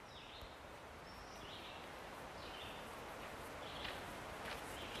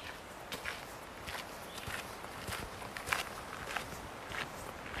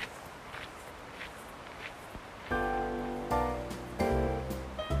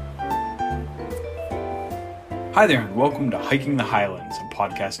Hi there, and welcome to Hiking the Highlands, a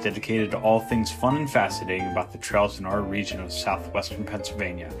podcast dedicated to all things fun and fascinating about the trails in our region of southwestern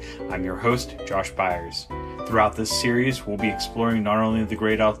Pennsylvania. I'm your host, Josh Byers. Throughout this series, we'll be exploring not only the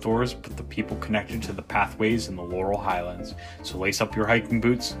great outdoors, but the people connected to the pathways in the Laurel Highlands. So lace up your hiking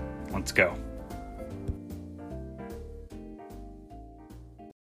boots, let's go.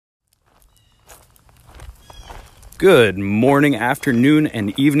 Good morning, afternoon,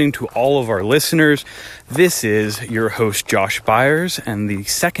 and evening to all of our listeners. This is your host, Josh Byers, and the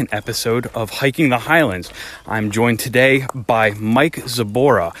second episode of Hiking the Highlands. I'm joined today by Mike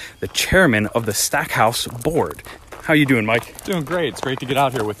Zabora, the chairman of the Stackhouse Board. How you doing, Mike? Doing great. It's great to get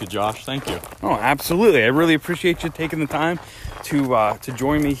out here with you, Josh. Thank you. Oh, absolutely. I really appreciate you taking the time to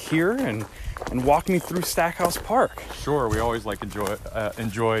join me here and walk me through Stackhouse Park. Sure, we always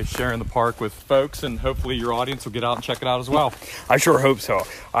enjoy sharing the park with folks, and hopefully your audience will get out and check it out as well. I sure hope so.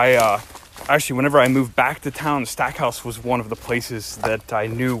 Actually, whenever I moved back to town, Stackhouse was one of the places that I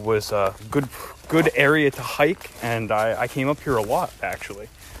knew was a good area to hike, and I came up here a lot, actually.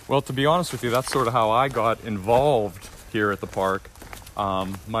 Well, to be honest with you, that's sort of how I got involved here at the park.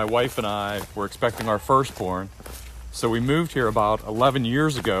 My wife and I were expecting our firstborn. So we moved here about 11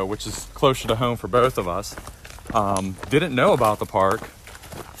 years ago, which is closer to home for both of us. Didn't know about the park,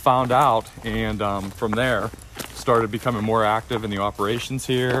 found out, and from there started becoming more active in the operations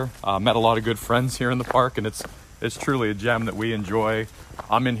here. Met a lot of good friends here in the park, and it's truly a gem that we enjoy.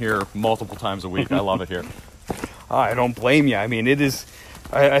 I'm in here multiple times a week. I love it here. I don't blame you. I mean, it is.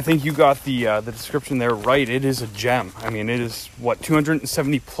 I think you got the description there right. It is a gem. I mean, it is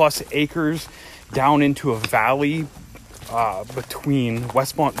 270 plus acres down into a valley between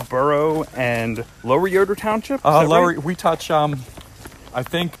Westmont Borough and Lower Yoder Township. Right? We touch. I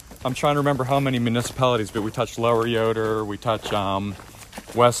think I'm trying to remember how many municipalities, but we touch Lower Yoder. We touch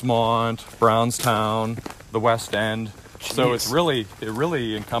Westmont, Brownstown, the West End. Jeez. So it really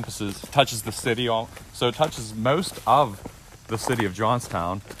touches the city. So it touches most of the city of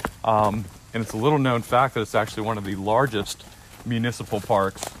Johnstown, and it's a little known fact that it's actually one of the largest municipal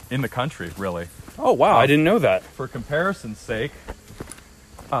parks in the country, really. Oh, wow. I didn't know that. For comparison's sake,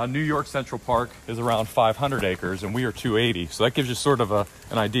 New York Central Park is around 500 acres, and we are 280. So that gives you sort of an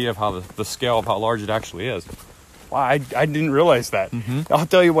idea of how the scale of how large it actually is. Wow, I didn't realize that. Mm-hmm. I'll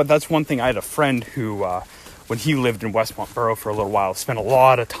tell you what, that's one thing. I had a friend who, when he lived in Westmont Borough for a little while, spent a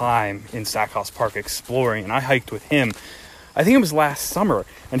lot of time in Stackhouse Park exploring, and I hiked with him. I think it was last summer,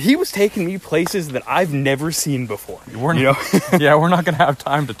 and he was taking me places that I've never seen before. Yeah, we're not going to have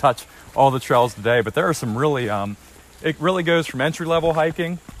time to touch all the trails today, but there are some really, it really goes from entry-level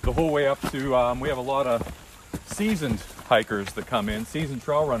hiking the whole way up to, we have a lot of seasoned hikers that come in, seasoned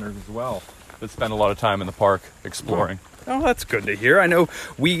trail runners as well, that spend a lot of time in the park exploring. Oh, that's good to hear. I know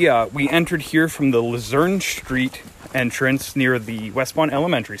we entered here from the Luzerne Street entrance near the Westmont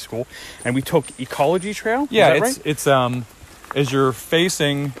Elementary School, and we took Ecology Trail. Yeah, is that right? It's as you're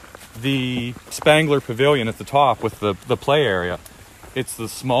facing the Spangler Pavilion at the top with the play area, it's the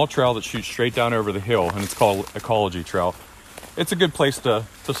small trail that shoots straight down over the hill, and it's called Ecology Trail. It's a good place to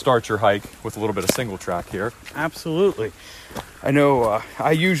start your hike with a little bit of single track here. Absolutely. I know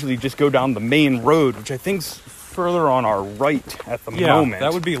I usually just go down the main road, which I think's further on our right at the moment. Yeah,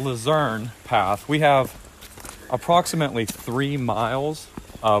 that would be Luzerne Path. We have approximately 3 miles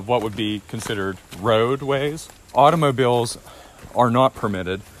of what would be considered roadways. Automobiles are not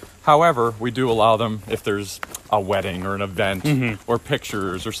permitted. However, we do allow them if there's a wedding or an event or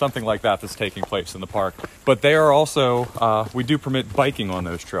pictures or something like that that's taking place in the park. But they are also, we do permit biking on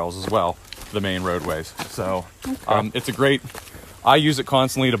those trails as well, the main roadways. So it's I use it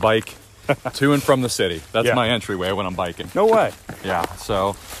constantly to bike to and from the city. That's my entryway when I'm biking. No way. Yeah,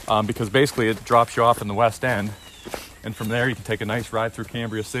 so because basically it drops you off in the West End, and from there you can take a nice ride through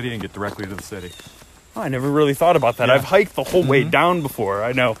Cambria City and get directly to the city. Oh, I never really thought about that. Yeah. I've hiked the whole way down before.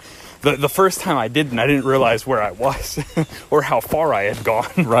 I know the first time I didn't realize where I was or how far I had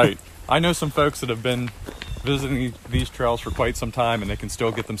gone. Right. I know some folks that have been visiting these trails for quite some time, and they can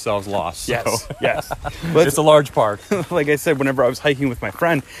still get themselves lost. Yes, so. Yes. It's a large park. Like I said, whenever I was hiking with my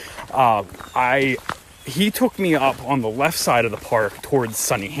friend, he took me up on the left side of the park towards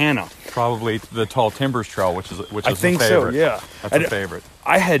Sunnyhanna. Probably the Tall Timbers Trail, which is I think a favorite. So, yeah. That's a favorite.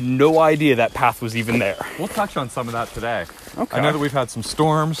 I had no idea that path was even there. We'll touch on some of that today. Okay. I know that we've had some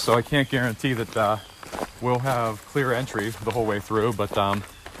storms, so I can't guarantee that we'll have clear entry the whole way through, but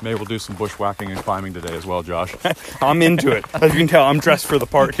maybe we'll do some bushwhacking and climbing today as well, Josh. I'm into it. As you can tell, I'm dressed for the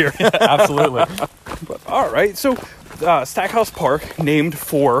part here. Absolutely. But, all right, so Stackhouse Park, named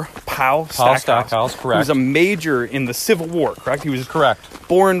for Powell Stackhouse, correct. He was a major in the Civil War, correct? He was Correct.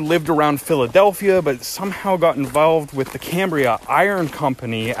 born, lived around Philadelphia, but somehow got involved with the Cambria Iron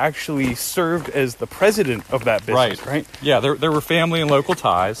Company, actually served as the president of that business, right? Yeah, there were family and local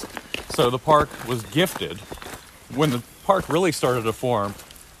ties. So the park was gifted. When the park really started to form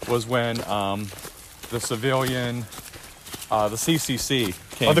was when the civilian, the CCC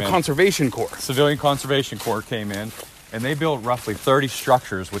came in. The Conservation Corps. Civilian Conservation Corps came in, and they built roughly 30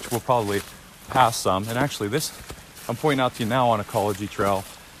 structures, which we'll probably pass some. And actually this, I'm pointing out to you now on Ecology Trail,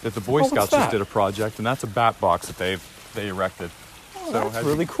 that the Boy Scouts just did a project, and that's a bat box that they erected. Oh, so that's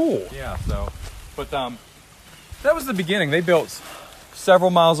really cool. Yeah, but that was the beginning. They built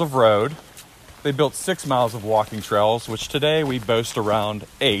several miles of road. They built 6 miles of walking trails, which today we boast around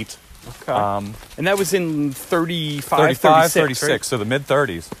 8. Okay. And that was in 35, 36, right? So the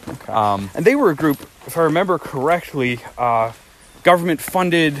mid-30s. Okay. And they were a group, if I remember correctly, government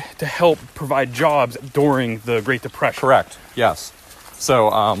funded to help provide jobs during the Great Depression. Correct, yes.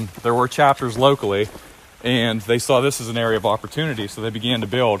 So there were chapters locally, and they saw this as an area of opportunity, so they began to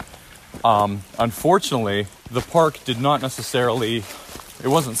build. Unfortunately, the park did not necessarily, it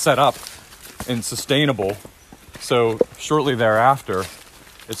wasn't set up and sustainable. So shortly thereafter,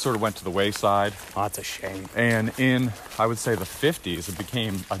 it sort of went to the wayside. Oh, that's a shame. And in, I would say, the 50s, it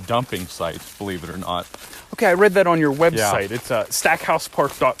became a dumping site, believe it or not. Okay, I read that on your website. Yeah. It's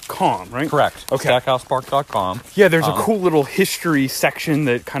stackhousepark.com, right? Correct. Okay. Stackhousepark.com. Yeah, there's a cool little history section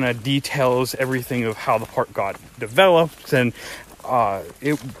that kind of details everything of how the park got developed. And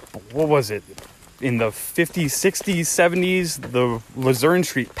what was it? In the 50s, 60s, 70s, the Luzerne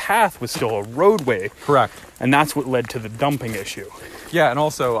Street path was still a roadway. Correct. And that's what led to the dumping issue. Yeah, and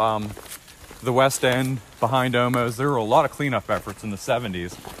also the West End, behind Omos, there were a lot of cleanup efforts in the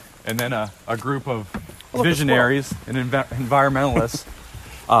 70s. And then a group of visionaries and environmentalists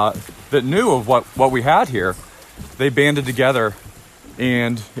that knew of what we had here, they banded together.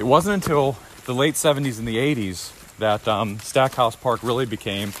 And it wasn't until the late 70s and the 80s that Stackhouse Park really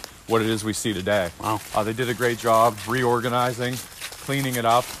became what it is we see today. Wow. They did a great job reorganizing, cleaning it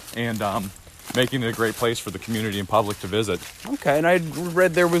up, and making it a great place for the community and public to visit. Okay, and I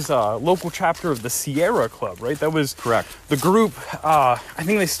read there was a local chapter of the Sierra Club, right? That was correct. The group, I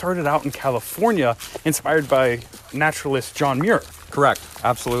think they started out in California, inspired by naturalist John Muir. Correct,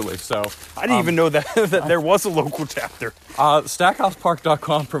 absolutely. So I didn't even know that there was a local chapter.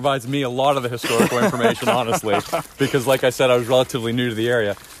 Stackhousepark.com provides me a lot of the historical information, honestly, because like I said, I was relatively new to the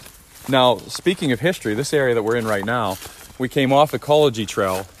area. Now, speaking of history, this area that we're in right now, we came off Ecology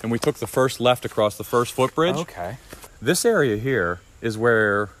Trail and we took the first left across the first footbridge. Okay. This area here is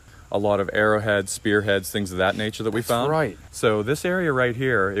where a lot of arrowheads, spearheads, things of that nature that we found. Right. So this area right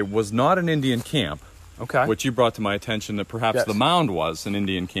here, it was not an Indian camp. Okay. Which you brought to my attention that perhaps the mound was an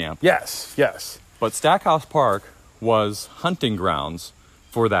Indian camp. Yes, yes. But Stackhouse Park was hunting grounds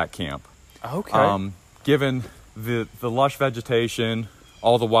for that camp. Okay. Given the lush vegetation,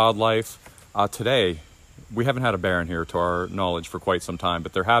 all the wildlife, today, we haven't had a bear in here to our knowledge for quite some time,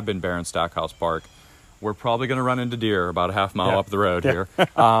 but there have been bear in Stackhouse Park. We're probably going to run into deer about a half mile up the road here.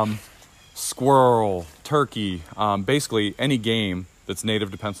 Squirrel, turkey, basically any game that's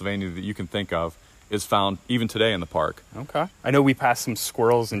native to Pennsylvania that you can think of is found even today in the park. Okay. I know we passed some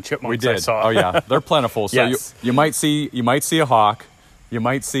squirrels and chipmunks. We did. I saw. Oh yeah, they're plentiful. So yes. you might see a hawk, you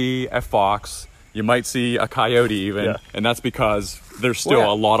might see a fox, you might see a coyote even, and that's because there's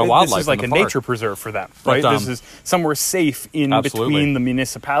still a lot of wildlife. This is like in a the park. nature preserve for them, right? This is somewhere safe in between the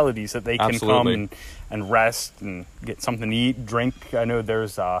municipalities that they can come and rest and get something to eat, drink. I know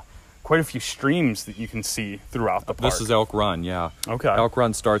there's quite a few streams that you can see throughout the park. This is Elk Run, yeah. Okay. Elk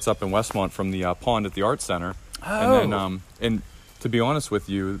Run starts up in Westmont from the pond at the Art Center. Oh. And then, and to be honest with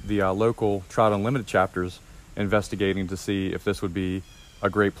you, the local Trout Unlimited chapters investigating to see if this would be a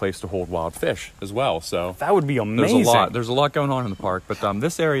great place to hold wild fish as well. So that would be amazing. There's a lot going on in the park, but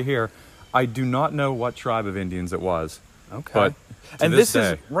this area here, I do not know what tribe of Indians it was. Okay. But and this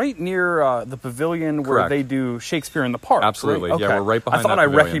is right near the pavilion where they do Shakespeare in the Park. Absolutely. Right? Okay. Yeah, we're right behind that I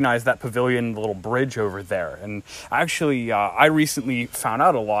pavilion. recognized that pavilion, the little bridge over there. And actually, I recently found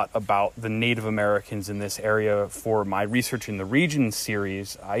out a lot about the Native Americans in this area for my Research in the Region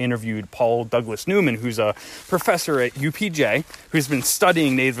series. I interviewed Paul Douglas Newman, who's a professor at UPJ, who's been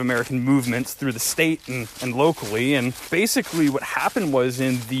studying Native American movements through the state and locally. And basically what happened was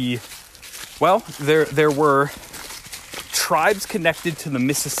there were tribes connected to the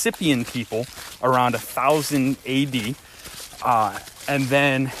Mississippian people around 1000 AD, and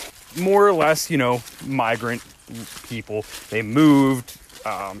then more or less, migrant people. They moved,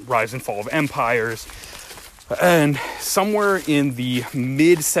 rise and fall of empires. And somewhere in the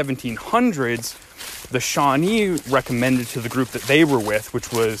mid 1700s, the Shawnee recommended to the group that they were with,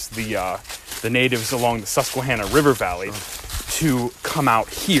 which was the natives along the Susquehanna River Valley, to come out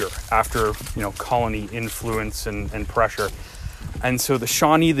here after, colony influence and pressure. And so the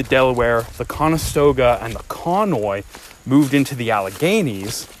Shawnee, the Delaware, the Conestoga, and the Conoy moved into the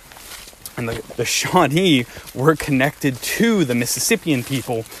Alleghenies. And the Shawnee were connected to the Mississippian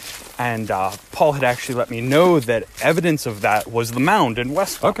people. And Paul had actually let me know that evidence of that was the mound in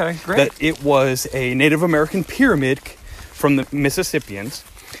Westville. Okay, great. That it was a Native American pyramid from the Mississippians.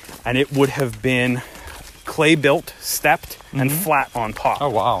 And it would have been clay built, stepped, and flat on top. Oh,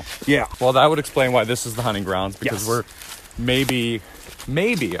 wow. Yeah. Well, that would explain why this is the hunting grounds, because Yes. we're maybe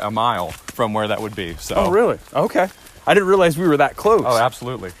a mile from where that would be. So. Oh, really? Okay. I didn't realize we were that close. Oh,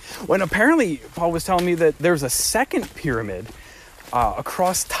 absolutely. When apparently Paul was telling me that there's a second pyramid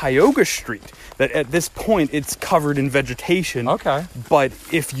across Tioga Street, that at this point it's covered in vegetation. Okay. But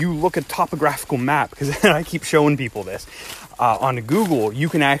if you look at topographical map, because I keep showing people this, on Google, you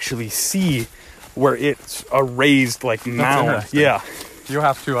can actually see where it's a raised mound. interesting. Yeah, You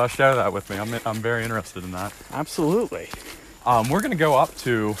have to share that with me. I'm very interested in that. absolutely. We're going to go up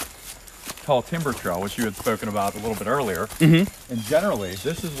to Tall Timber Trail, which you had spoken about a little bit earlier. Mm-hmm. And generally,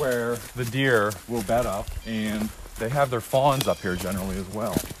 this is where the deer will bed up, and they have their fawns up here generally as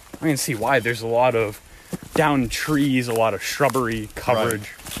well. I can see why. There's a lot of down trees, a lot of shrubbery coverage.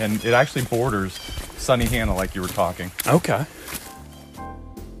 Right. And it actually borders Sunnyhanna, like you were talking. Okay.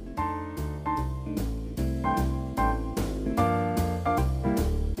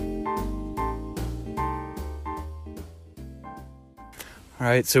 All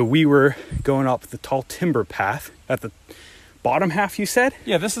right, so we were going up the Tall Timber Path at the bottom half, you said?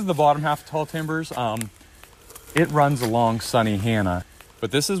 Yeah, this is the bottom half of Tall Timbers. It runs along Sunnyhanna,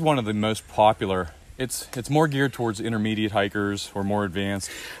 but this is one of the most popular. It's more geared towards intermediate hikers or more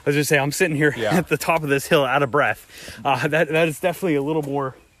advanced. I was just saying, I'm sitting here Yeah. at the top of this hill out of breath. That is definitely a little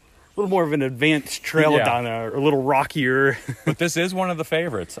more of an advanced trail Yeah. down there, a little rockier. But this is one of the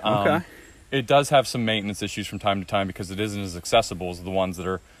favorites. Okay. It does have some maintenance issues from time to time because it isn't as accessible as the ones that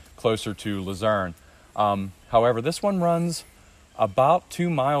are closer to Luzerne. However, this one runs about 2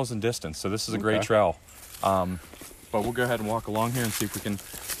 miles in distance, so this is a great Okay. trail. But we'll go ahead and walk along here and see if we can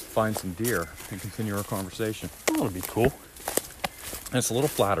find some deer and continue our conversation. Oh, that'll be cool. And it's a little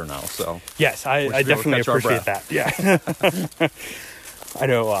flatter now, so Yes, I should be able to definitely catch our appreciate that. Yeah. I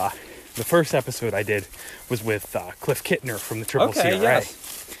know the first episode I did was with Cliff Kittner from the Triple Okay, CRA. yes.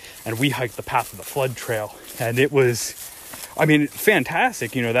 And we hiked the Path of the Flood Trail. And it was,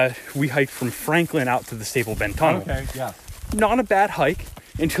 fantastic. That we hiked from Franklin out to the Staple Bend Tunnel. okay, yeah. Not a bad hike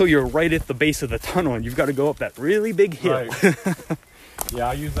until you're right at the base of the tunnel and you've got to go up that really big hill. Right. Yeah,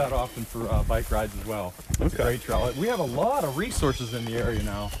 I use that often for bike rides as well. It's Okay. a great trail. We have a lot of resources in the area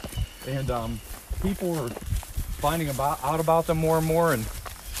now, and people are finding out about them more and more. And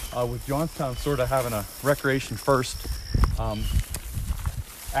with Johnstown sort of having a recreation first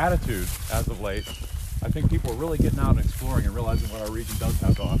attitude as of late, I think people are really getting out and exploring and realizing what our region does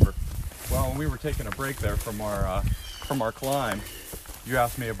have to offer. Well, when we were taking a break there from our climb, you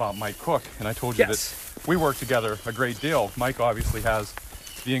asked me about Mike Cook, and I told you Yes. that we work together a great deal. Mike obviously has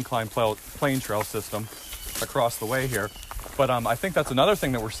the incline plane trail system across the way here, but I think that's another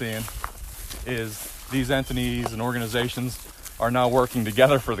thing that we're seeing is these entities and organizations are now working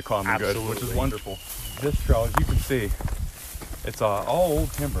together for the common good, which is Absolutely. wonderful. This trail, as you can see, it's all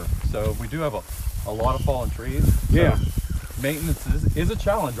old timber, so we do have a lot of fallen trees. So Yeah. maintenance is a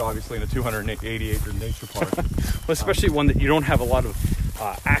challenge, obviously, in a 280-acre nature park. Well, especially one that you don't have a lot of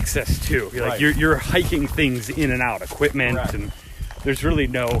access to. Right. You're hiking things in and out, equipment, Correct. and there's really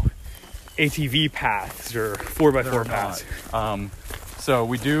no ATV paths or 4x4 They're paths. not. So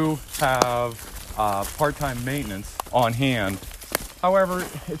we do have part-time maintenance on hand. However,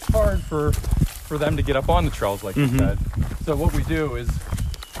 it's hard for them to get up on the trails, like you said. So what we do is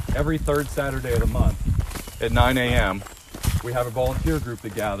every third Saturday of the month at 9 a.m., we have a volunteer group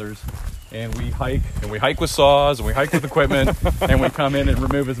that gathers, and we hike with saws, and we hike with equipment, and we come in and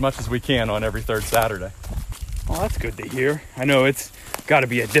remove as much as we can on every third Saturday. Well, that's good to hear. I know it's got to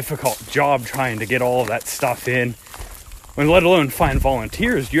be a difficult job trying to get all of that stuff in, and let alone find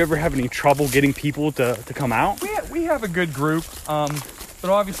volunteers. Do you ever have any trouble getting people to come out? We have a good group, but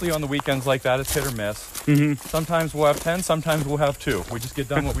obviously on the weekends like that, it's hit or miss. Sometimes we'll have 10, sometimes we'll have 2. We just get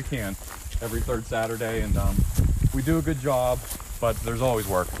done what we can every third Saturday, and we do a good job, but there's always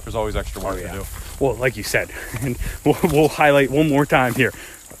work. There's always extra work to do. Well, like you said, and we'll highlight one more time here.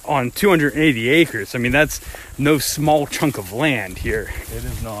 On 280 acres, that's no small chunk of land here. It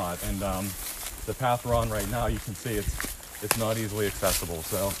is not, and the path we're on right now, you can see it's not easily accessible.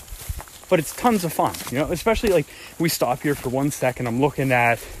 So, but it's tons of fun, you know, especially like we stop here for 1 second. I'm looking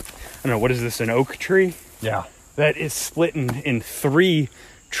at, I don't know, what is this, an oak tree? yeah, That is split in 3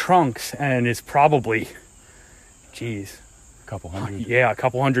 trunks and is probably, geez, a couple hundred. yeah, a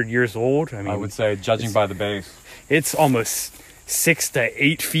couple hundred years old. I mean, I would say, judging by the base. it's almost 6 to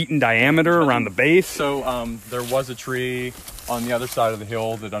 8 feet in diameter around the base. So there was a tree on the other side of the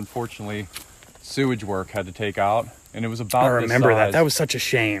hill that unfortunately sewage work had to take out, and it was about I remember this that. size. That was such a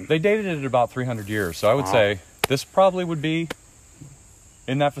shame. They dated it at about 300 years, so I would say this probably would be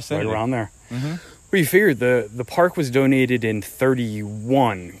in that Right vicinity. around there. Mm-hmm. Well, you figured the park was donated in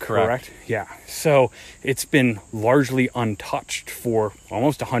 31, correct? Yeah. So it's been largely untouched for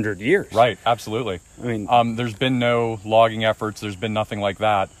almost 100 years. Right, absolutely. I mean, There's been no logging efforts. There's been nothing like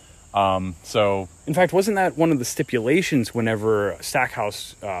that. So in fact, wasn't that one of the stipulations whenever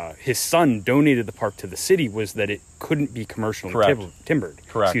Stackhouse, his son, donated the park to the city, was that it couldn't be commercially Correct. timbered?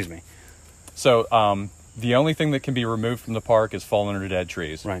 Correct. Excuse me. So the only thing that can be removed from the park is fallen or dead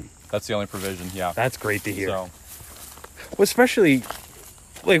trees. Right. That's the only provision. Yeah. That's great to hear. So Well, especially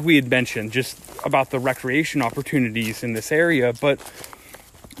like we had mentioned, just about the recreation opportunities in this area, but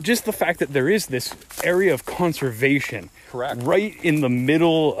just the fact that there is this area of conservation correct. right in the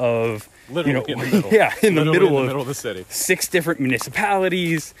middle of, Literally in the middle. yeah, in the Literally middle of the city. 6 different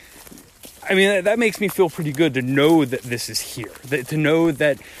municipalities. I mean, that makes me feel pretty good to know that this is here, to know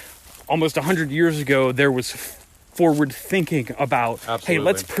that almost 100 years ago there was forward thinking about, Absolutely. hey,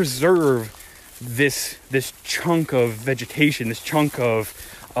 let's preserve this chunk of vegetation, this chunk of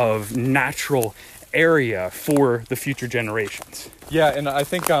natural area for the future generations. Yeah, and I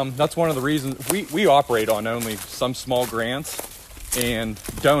think that's one of the reasons we operate on only some small grants and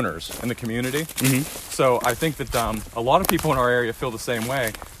donors in the community. Mm-hmm. So I think that a lot of people in our area feel the same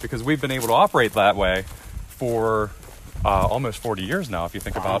way because we've been able to operate that way for almost 40 years now. If you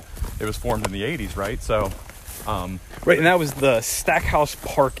think about it, was formed in the 80s, right? So Right, and that was the Stackhouse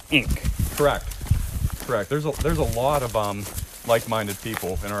Park Inc. correct. There's a lot of like-minded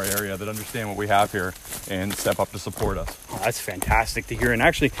people in our area that understand what we have here and step up to support us. Oh, that's fantastic to hear. And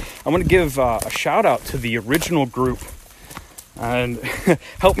actually, I want to give a shout out to the original group. And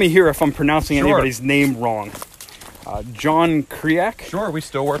help me here if I'm provouncing Sure. anybody's name wrong. John Kriak. Sure, we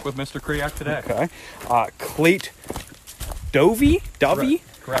still work with Mr. Kriak today. Okay. Clayt Dovey.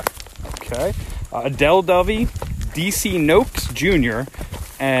 Correct. Okay. Adele Dovey, DC Noakes Jr.,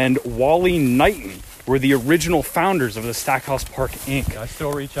 and Wally Knighton were the original founders of the Stackhouse Park Inc. I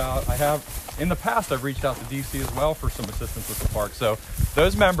still reach out. In the past, I've reached out to DC as well for some assistance with the park. So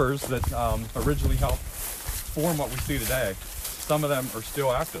those members that originally helped form what we see today, some of them are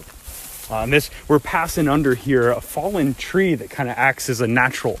still active. And we're passing under here a fallen tree that kind of acts as a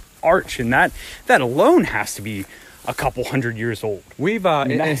natural arch, and that alone has to be a couple hundred years old. We've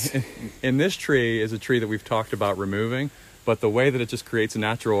in this tree is a tree that we've talked about removing, but the way that it just creates a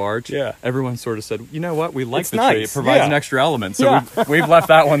natural arch, Yeah. everyone sort of said, you know what, we like It's the tree. nice, It provides yeah. an extra element, so Yeah. we've left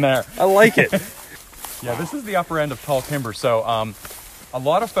that one there. I like it. Yeah, this is the upper end of tall timber. So a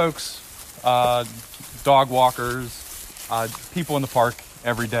lot of folks, dog walkers, people in the park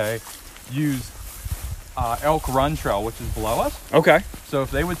every day use Elk Run Trail, which is below us. Okay. So if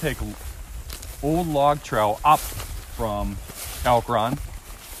they would take old log trail up from Elk Run,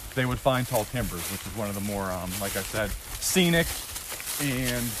 they would find tall timbers, which is one of the more, like I said, scenic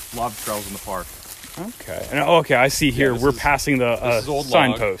and loved trails in the park. Okay. And okay, I see here this we're is- passing the This is old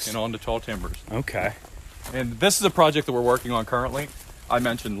log signpost. and onto tall timbers. Okay. And this is a project that we're working on currently. I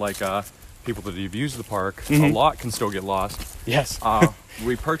mentioned like people that have used the park, a Mhm. lot can still get lost. Yes.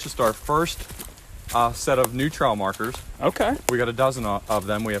 We purchased our first set of new trail markers. Okay. We got a dozen of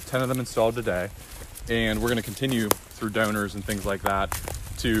them. We have 10 of them installed today. And we're going to continue through donors and things like that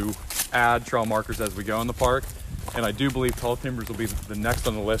to add trail markers as we go in the park. And I do believe tall timbers will be the next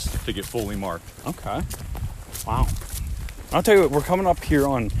on the list to get fully marked. Okay. Wow. I'll tell you what, we're coming up here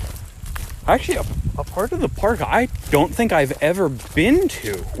on actually a part of the park I don't think I've ever been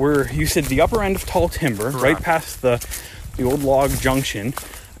to, where you said the upper end of tall timber, Correct. right past the old log junction.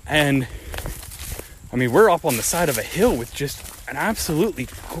 And I mean, we're up on the side of a hill with just an absolutely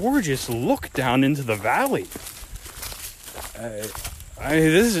gorgeous look down into the valley. I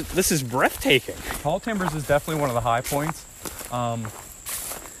mean, this is breathtaking. Tall timbers is definitely one of the high points.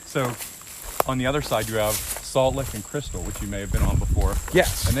 So on the other side, you have Salt Lick and Crystal, which you may have been on before.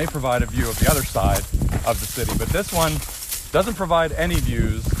 Yes. And they provide a view of the other side of the city. But this one doesn't provide any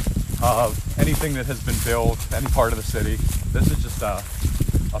views of anything that has been built, any part of the city. This is just a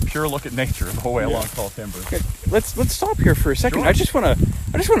pure look at nature the whole way along Tall Timbers. Okay, let's stop here for a second. Sure. I just want to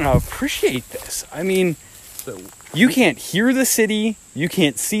I just want to appreciate this. I mean, you can't hear the city, you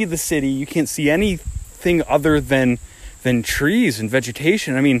can't see the city, you can't see anything other than trees and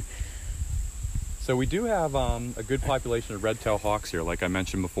vegetation. I mean, so we do have a good population of red-tailed hawks here, like I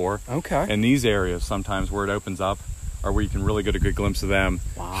mentioned before. okay. And these areas, sometimes where it opens up, are where you can really get a good glimpse of them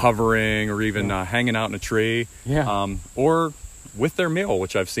hovering or even hanging out in a tree. Yeah. Or with their meal,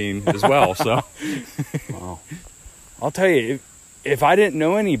 which I've seen as well. So, wow. I'll tell you, if I didn't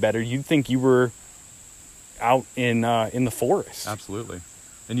know any better, you'd think you were out in the forest. Absolutely.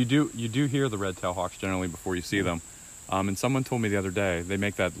 And you do hear the red-tailed hawks generally before you see them. And someone told me the other day, they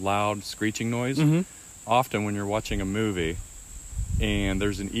make that loud screeching noise. Mm-hmm. Often when you're watching a movie and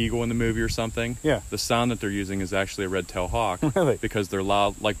there's an eagle in the movie or something, the sound that they're using is actually a red-tailed hawk. Really? Because they're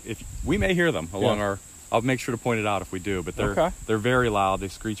loud. Like, if we may hear them along our... I'll make sure to point it out if we do, but they're very loud. They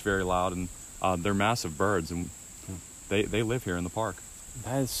screech very loud, and they're massive birds, and they live here in the park.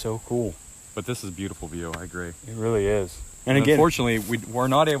 That is so cool. But this is a beautiful view. I agree. It really is. And again, unfortunately, we're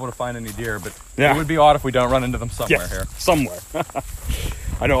not able to find any deer, but it would be odd if we don't run into them somewhere here. Somewhere.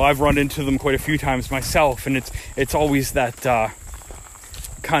 I know I've run into them quite a few times myself, and it's always that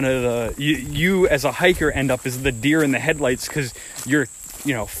kind of you as a hiker end up as the deer in the headlights because you're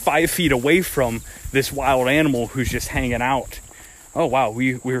 5 feet away from this wild animal who's just hanging out. Oh wow,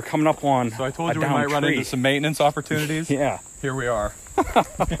 we were coming up on. So I told you we might run into some maintenance opportunities. Yeah. Here we are.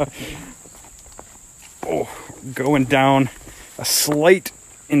 Going down a slight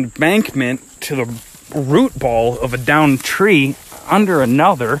embankment to the root ball of a downed tree under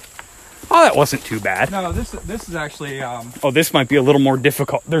another. Oh, that wasn't too bad. No, this is actually... this might be a little more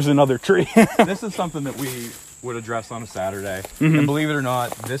difficult. There's another tree. This is something that we would address on a Saturday. Mm-hmm. And believe it or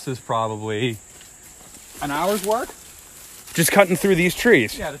not, this is probably an hour's work. Just cutting through these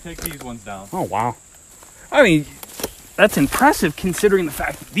trees? Yeah, to take these ones down. Oh, wow. I mean, that's impressive considering the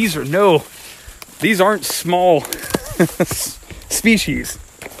fact that these aren't small species.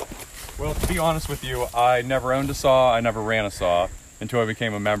 Well, to be honest with you, I never owned a saw. I never ran a saw until I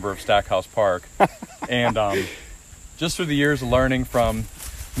became a member of Stackhouse Park. And just through the years of learning from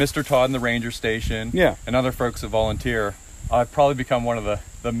Mr. Todd in the ranger station and other folks that volunteer, I've probably become one of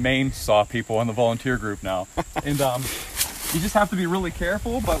the main saw people in the volunteer group now. And you just have to be really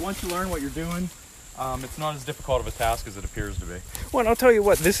careful, but once you learn what you're doing, it's not as difficult of a task as it appears to be. Well, and I'll tell you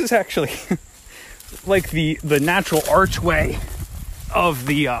what, this is actually like the natural archway of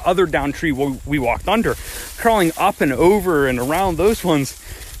the other down tree we walked under. Crawling up and over and around those ones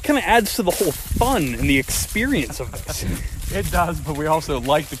kind of adds to the whole fun and the experience of this. It does, but we also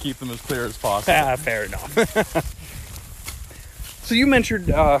like to keep them as clear as possible. Fair enough. So you mentioned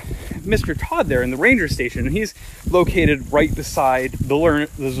Mr. Todd there in the ranger station, and he's located right beside the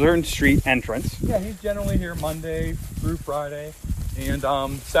Zern Street entrance. Yeah, he's generally here Monday through Friday and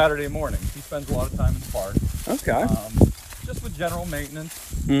Saturday morning. He spends a lot of time in the park. Okay. Just with general maintenance,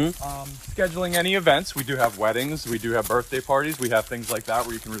 scheduling any events. We do have weddings, we do have birthday parties, we have things like that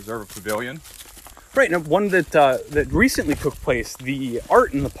where you can reserve a pavilion. Right, and one that recently took place, the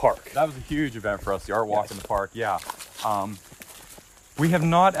art in the park. That was a huge event for us, the art walk in the park, yeah. We have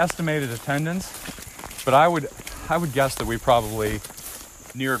not estimated attendance, but I would guess that we probably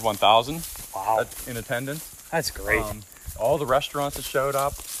neared 1,000 in attendance. That's great. All the restaurants that showed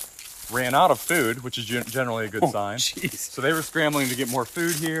up ran out of food, which is generally a good sign. Geez. So they were scrambling to get more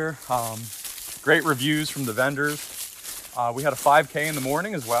food here. Great reviews from the vendors. We had a 5K in the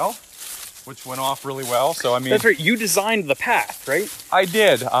morning as well, which went off really well. So I mean, that's right. You designed the path, right? I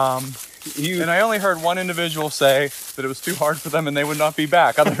did. And I only heard one individual say that it was too hard for them and they would not be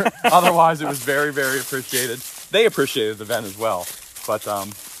back. Otherwise, it was very, very appreciated. They appreciated the event as well. But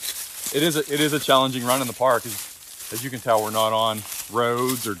it is a challenging run in the park. As you can tell, we're not on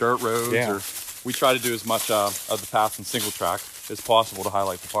roads or dirt roads. Yeah. Or we try to do as much of the paths in single track as possible to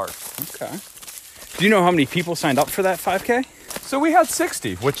highlight the park. Okay. Do you know how many people signed up for that 5K? So we had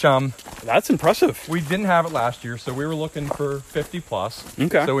 60, which that's impressive. We didn't have it last year, so we were looking for 50 plus.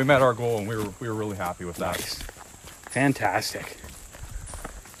 Okay. So we met our goal, and we were really happy with that. Nice. Fantastic.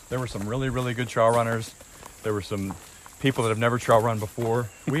 There were some really, really good trail runners. There were some people that have never trail run before.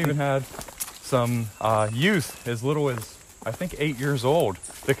 We even had some youth as little as, I think, 8 years old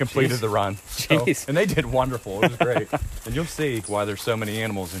that completed the run. So, and they did wonderful. It was great. And you'll see why there's so many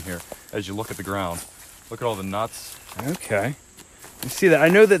animals in here as you look at the ground. Look at all the nuts. Okay. You see that? I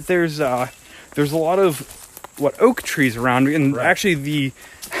know that there's a lot of oak trees around, and actually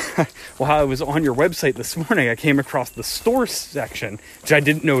while I was on your website this morning, I came across the store section, which I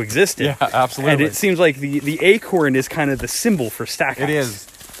didn't know existed. Yeah, absolutely. And it seems like the acorn is kind of the symbol for Stackhouse. It is,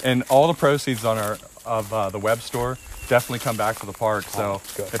 and all the proceeds on the web store definitely come back to the park. So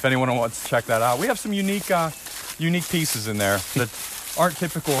good. if anyone wants to check that out, we have some unique pieces in there that aren't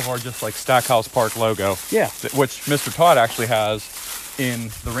typical of our just like Stackhouse Park logo. Yeah. Which Mr. Todd actually has in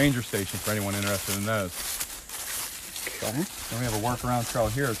the ranger station for anyone interested in those. Okay. And we have a workaround trail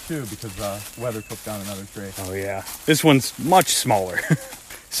here too because weather took down another tree. Oh yeah, this one's much smaller.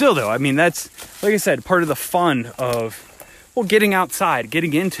 Still though, I mean, that's, like I said, part of the fun of, well, getting outside,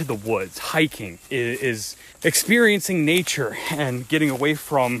 getting into the woods, hiking, is experiencing nature and getting away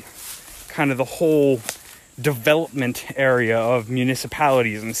from kind of the whole development area of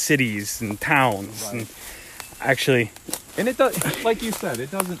municipalities and cities and towns. Right. And actually, And it does, like you said, it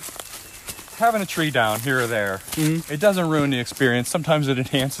doesn't, having a tree down here or there, Mm-hmm. it doesn't ruin the experience. Sometimes it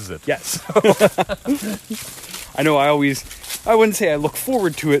enhances it. yes. I know I wouldn't say I look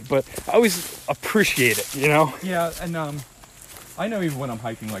forward to it, but I always appreciate it, you know? Yeah, and I know even when I'm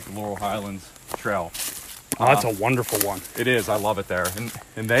hiking like the Laurel Highlands Trail. Oh, that's a wonderful one. It is. I love it there.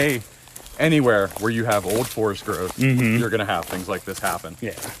 And they, anywhere where you have old forest growth, you're going to have things like this happen.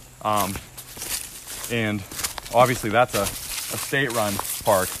 Yeah. And obviously that's a state-run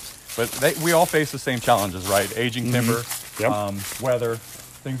park, but we all face the same challenges, right? Aging timber, Yep. weather,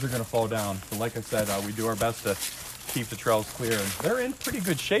 things are going to fall down. But like I said, we do our best to keep the trails clear. And they're in pretty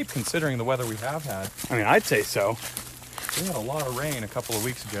good shape considering the weather we have had. I mean, I'd say so. We had a lot of rain a couple of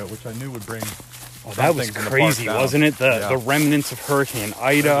weeks ago, which I knew would bring Oh, that was things in the crazy, park down. wasn't it? Yeah. The remnants of Hurricane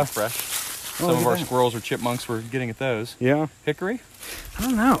Ida. fresh. Oh, Some of look our at that. squirrels or chipmunks were getting at those. Yeah. Hickory? I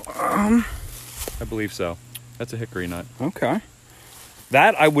don't know. I believe so. That's a hickory nut. Okay.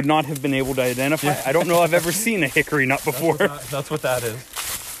 That I would not have been able to identify. Yeah. I don't know I've ever seen a hickory nut before. That's what that is.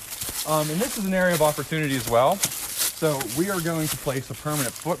 And this is an area of opportunity as well. So we are going to place a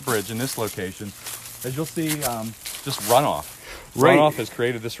permanent footbridge in this location. As you'll see, just runoff. Right. Runoff has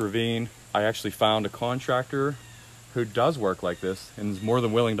created this ravine. I actually found a contractor who does work like this and is more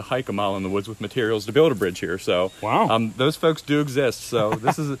than willing to hike a mile in the woods with materials to build a bridge here. So Wow. those folks do exist. So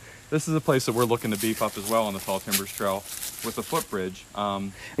this is a place that we're looking to beef up as well on the Tall Timbers Trail with the footbridge.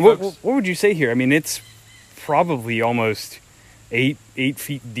 What would you say here? I mean, it's probably almost 8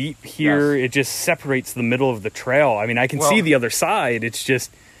 feet deep here. Yes. It just separates the middle of the trail. I mean, I can Well- see the other side. It's just,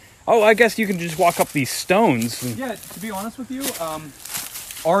 oh, I guess you can just walk up these stones. And, Yeah, to be honest with you,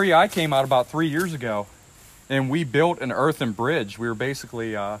 REI came out about 3 years ago, and we built an earthen bridge. We were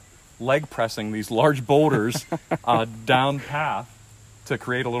basically leg pressing these large boulders down path to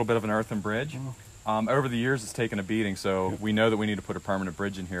create a little bit of an earthen bridge. Over the years, it's taken a beating, so we know that we need to put a permanent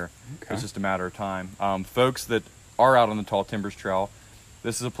bridge in here. Okay. It's just a matter of time. Folks that are out on the Tall Timbers Trail,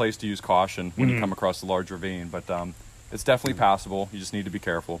 this is a place to use caution when you come across the large ravine, but it's definitely passable. You just need to be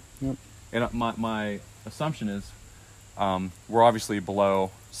careful. Yep. And my assumption is we're obviously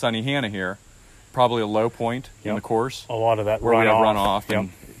below Sunny Hannah here, probably a low point in Yep. the course a lot of that where we have runoff. runoff,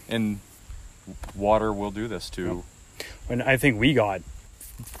 and water will do this to. And I think we got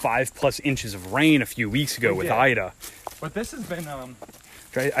 5+ inches of rain a few weeks ago We with did. Ida. But this has been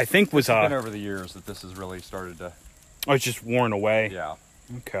I think was been over the years that this has really started to. oh, it's just worn away. Yeah.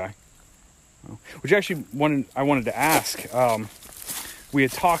 Okay. Which actually I wanted to ask. We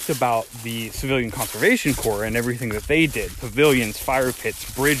had talked about the Civilian Conservation Corps and everything that they did: pavilions, fire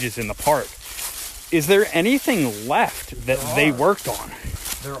pits, bridges in the park. Is there anything left that There they are. worked on?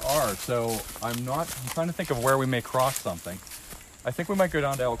 There are. So I'm trying to think of where we may cross something. I think we might go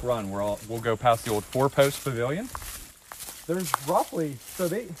down to Elk Run where we'll go past the old 4-post pavilion. There's roughly, so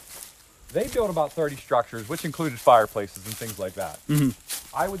they built about 30 structures, which included fireplaces and things like that. Mm-hmm.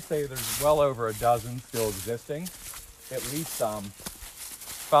 I would say there's well over a dozen still existing, at least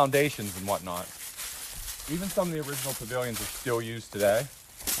foundations and whatnot. Even some of the original pavilions are still used today.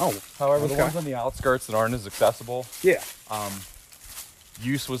 Oh, However, the Okay. ones on the outskirts that aren't as accessible, yeah.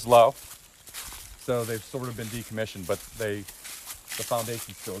 use was low, so they've sort of been decommissioned, but the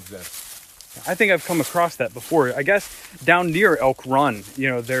foundations still exist. I think I've come across that before. I guess down near Elk Run,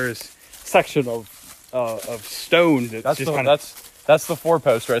 there's a section of stone that's just kind of. That's the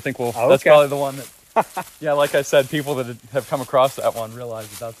 4-poster. I think Oh, that's okay. probably the one that. Yeah, like I said, people that have come across that one realize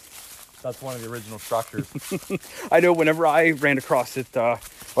that's one of the original structures. I know whenever I ran across it, I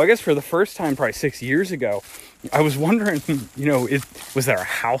guess for the first time, probably 6 years ago, I was wondering, was there a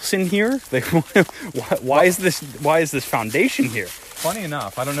house in here? Like, why is this foundation here? Funny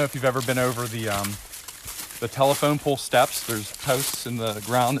enough, I don't know if you've ever been over the telephone pole steps. There's posts in the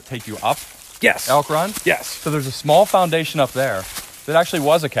ground that take you up Yes. Elk Run. Yes. So there's a small foundation up there that actually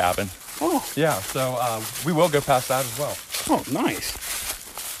was a cabin. Oh. Yeah, so we will go past that as well. Oh, nice.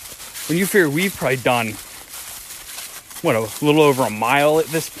 When you figure we've probably done what, a little over a mile at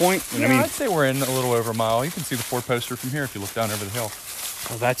this point. And Yeah, I'd say we're in a little over a mile. You can see the four-poster from here if you look down over the hill.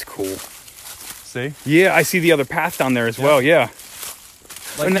 oh, that's cool. See? Yeah, I see the other path down there as well. Yeah.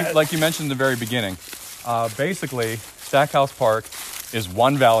 Like you mentioned in the very beginning, basically, Stackhouse Park is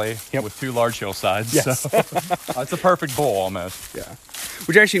one valley with two large hillsides. Yes. So it's a perfect bowl almost. Yeah.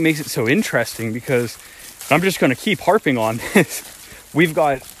 Which actually makes it so interesting because I'm just going to keep harping on this. We've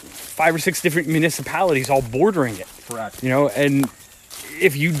got 5 or 6 different municipalities all bordering it. Correct. You know, and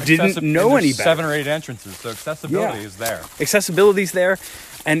if you didn't know any better. 7 or 8 entrances, so accessibility is there. Accessibility's there,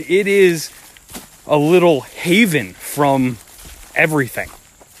 and it is a little haven from everything.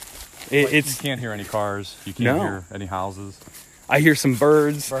 You can't hear any cars. You can't hear any houses. I hear some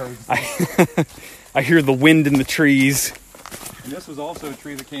birds. I hear the wind in the trees. And this was also a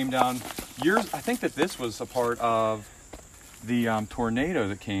tree that came down years. I think that this was a part of the tornado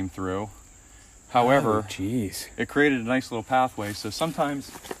that came through. However, it created a nice little pathway. So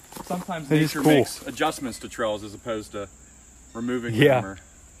sometimes nature makes adjustments to trails as opposed to removing them. Or,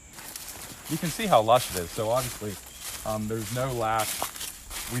 you can see how lush it is. So obviously, there's no lack.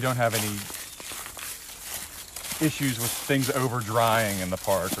 We don't have any issues with things over drying in the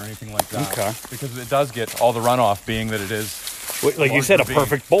park or anything like that. Okay. Because it does get all the runoff, being that it is, like you said, a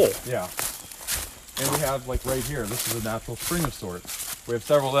perfect bowl. Yeah. And we have, like right here, this is a natural spring of sorts. We have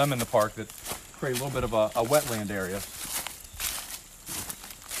several of them in the park that create a little bit of a wetland area.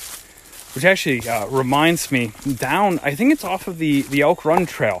 Which actually reminds me, down, I think it's off of the Elk Run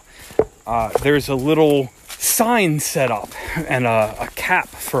Trail, there's a little sign set up and a cap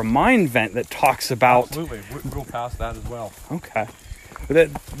for a mine vent that talks about... Absolutely, we'll pass that as well. Okay.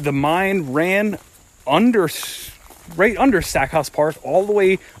 The mine ran right under Stackhouse Park, all the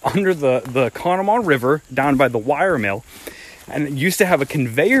way under the Conemaugh River, down by the wire mill, and it used to have a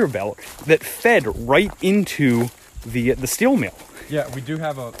conveyor belt that fed right into the steel mill. Yeah, we do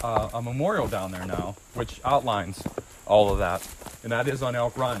have a memorial down there now, which outlines all of that, and that is on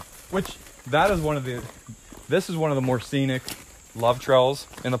Elk Run, which this is one of the more scenic love trails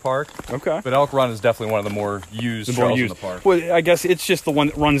in the park. Okay. But Elk Run is definitely one of the more used trails in the park. Well, I guess it's just the one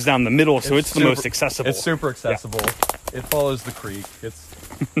that runs down the middle, so it's the most accessible. It's super accessible. Yeah. It follows the creek.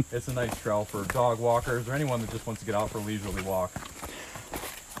 It's a nice trail for dog walkers or anyone that just wants to get out for a leisurely walk.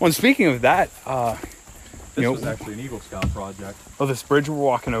 Well, and speaking of that, this was actually an Eagle Scout project. Oh, this bridge we're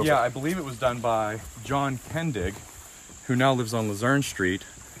walking over. Yeah, I believe it was done by John Kendig, who now lives on Luzerne Street.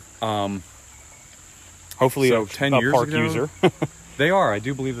 Hopefully so a 10 years park ago, user. They are. I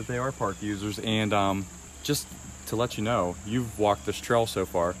do believe that they are park users. And just to let you know, you've walked this trail so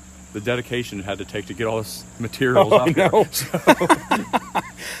far. The dedication it had to take to get all this materials up here. So.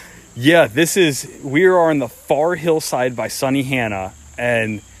 Yeah, we are on the far hillside by Sunny Hannah,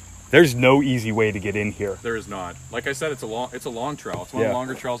 and there's no easy way to get in here. There is not. Like I said, it's a long trail. It's one of the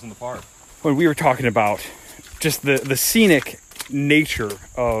longer trails in the park. When we were talking about just the scenic nature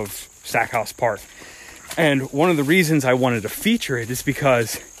of Stackhouse Park, and one of the reasons I wanted to feature it is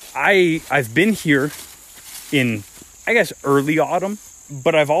because I've been here in, I guess, early autumn,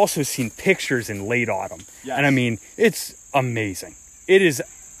 but I've also seen pictures in late autumn. Yes. And I mean, it's amazing. It is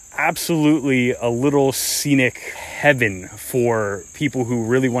absolutely a little scenic heaven for people who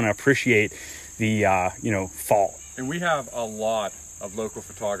really want to appreciate the fall. And we have a lot of local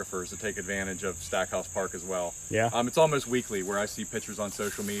photographers that take advantage of Stackhouse Park as well. Yeah. It's almost weekly where I see pictures on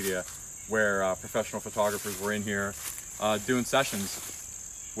social media where professional photographers were in here doing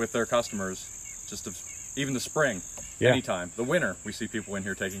sessions with their customers, even the spring, anytime. The winter, we see people in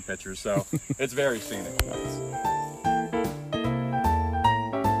here taking pictures, so it's very scenic.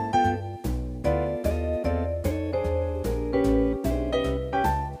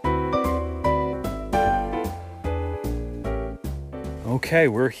 Okay,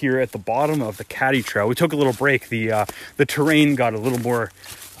 we're here at the bottom of the Caddy Trail. We took a little break. The terrain got a little more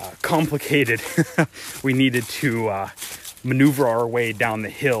complicated. We needed to maneuver our way down the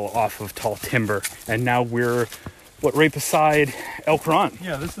hill off of tall timber, and now we're right beside Elk Run.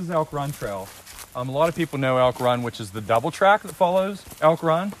 Yeah, this is Elk Run Trail. A lot of people know Elk Run, which is the double track that follows Elk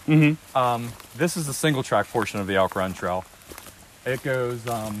Run. Mm-hmm. This is the single track portion of the Elk Run Trail. It goes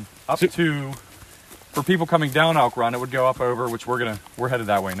up to, for people coming down Elk Run, it would go up over, which we're headed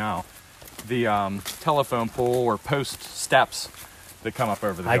that way now, the telephone pole or post steps that come up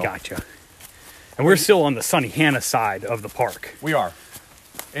over the hill. I gotcha. And we're still on the Sunny Hannah side of the park. We are.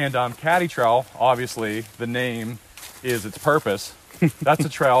 And Caddy Trail, obviously, the name is its purpose. That's a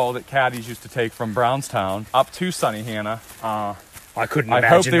trail that caddies used to take from Brownstown up to Sunny Hannah. I couldn't imagine I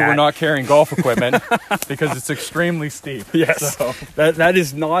hope they were not carrying golf equipment because it's extremely steep. Yes. So. That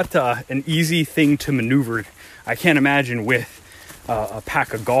is not an easy thing to maneuver I can't imagine with a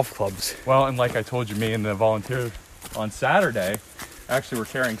pack of golf clubs. Well, and like I told you, me and the volunteer on Saturday actually were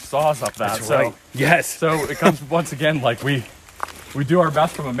carrying saws up that. That's right. Yes. So it comes once again, like we do our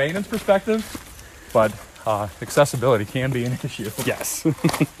best from a maintenance perspective, but accessibility can be an issue. Yes.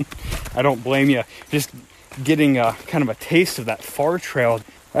 I don't blame you. Just getting kind of a taste of that far trail.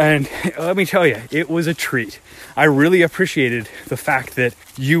 And let me tell you, it was a treat. I really appreciated the fact that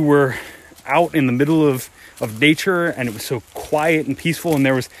you were out in the middle of nature, and it was so quiet and peaceful, and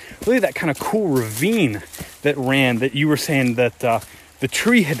there was really that kind of cool ravine that ran that you were saying that the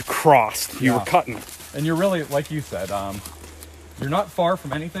tree had crossed. You were cutting. And you're really, like you said, you're not far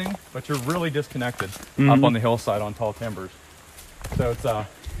from anything, but you're really disconnected up on the hillside on tall timbers. So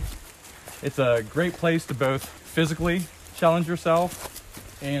it's a great place to both physically challenge yourself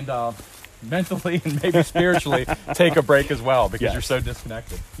and mentally and maybe spiritually take a break as well, because you're so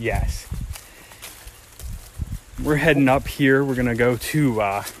disconnected. Yes. We're heading up here. We're gonna go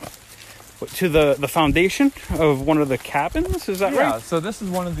to the foundation of one of the cabins. Is that right? Yeah. So this is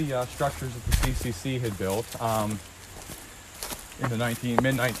one of the structures that the CCC had built in the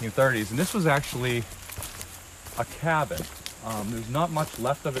mid-1930s, and this was actually a cabin. There's not much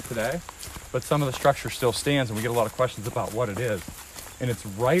left of it today, but some of the structure still stands, and we get a lot of questions about what it is. And it's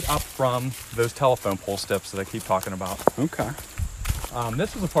right up from those telephone pole steps that I keep talking about. Okay.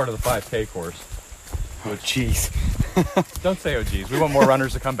 This was a part of the 5K course. Oh, jeez. Don't say, oh, geez. We want more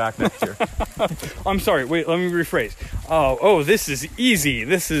runners to come back next year. I'm sorry. Wait, let me rephrase. Oh, this is easy.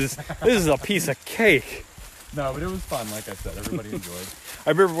 This is a piece of cake. No, but it was fun. Like I said, everybody enjoyed.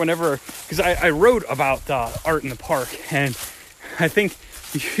 I remember because I wrote about art in the park, and I think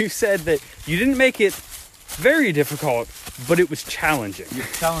you said that you didn't make it very difficult, but it was challenging. Yeah,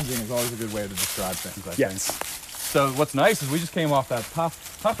 challenging is always a good way to describe things, I Yes. think. So what's nice is we just came off that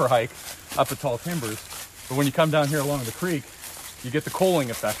tougher hike up the tall timbers, but when you come down here along the creek, you get the coaling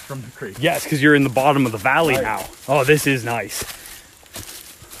effect from the creek. Yes, because you're in the bottom of the valley now. Oh, this is nice.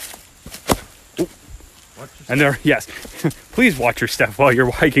 And there, yes, please watch your step while you're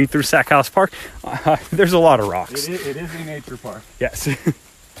hiking through Sackhouse Park. There's a lot of rocks. It is a nature park. Yes.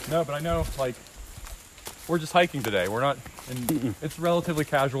 No, but I know, like, we're just hiking today. We're not, it's relatively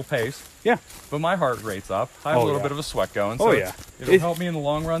casual pace. Yeah. But my heart rate's up. I have a little bit of a sweat going. So it'll help me in the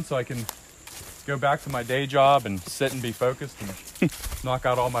long run so I can go back to my day job and sit and be focused and knock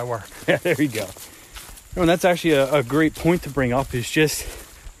out all my work. Yeah, there you go. And that's actually a great point to bring up is just,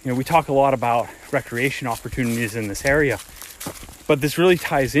 we talk a lot about recreation opportunities in this area, but this really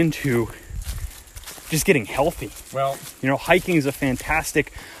ties into just getting healthy. Well, hiking is a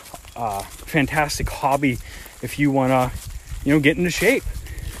fantastic hobby if you want to, get into shape.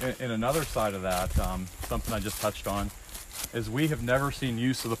 And another side of that, something I just touched on, is we have never seen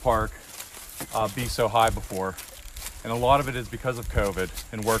use of the park be so high before. And a lot of it is because of COVID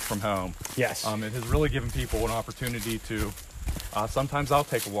and work from home. Yes. It has really given people an opportunity to, sometimes I'll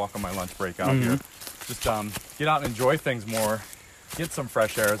take a walk on my lunch break out here. Just get out and enjoy things more, get some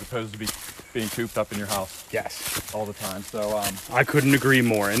fresh air as opposed to being cooped up in your house. Yes. All the time. So I couldn't agree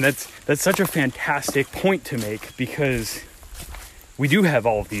more. And that's such a fantastic point to make, because we do have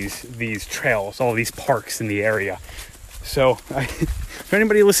all of these trails, all these parks in the area. So if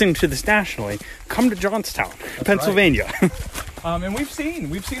anybody listening to this nationally, come to Johnstown, Pennsylvania. Right. And we've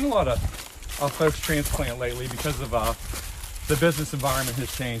seen a lot of folks transplant lately because of the business environment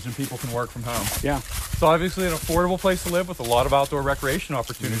has changed and people can work from home. Yeah. So obviously an affordable place to live with a lot of outdoor recreation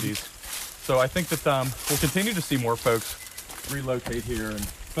opportunities. So I think that we'll continue to see more folks relocate here, and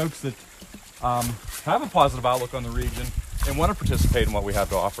folks that have a positive outlook on the region and want to participate in what we have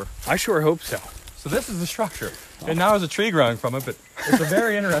to offer. I sure hope so. So this is the structure. And now there's a tree growing from it, but it's a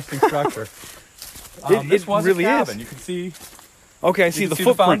very interesting structure. This was really a cabin. is. You can see. Okay, I see the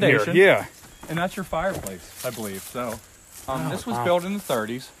footprint here. Yeah. And that's your fireplace, I believe. So this was built in the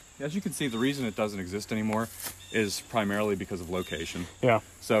 30s. As you can see, the reason it doesn't exist anymore is primarily because of location. Yeah.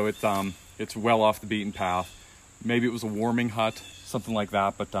 So it's well off the beaten path. Maybe it was a warming hut, something like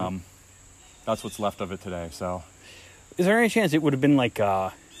that, but that's what's left of it today. So, is there any chance it would have been like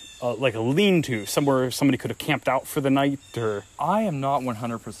a lean-to, somewhere somebody could have camped out for the night? Or I am not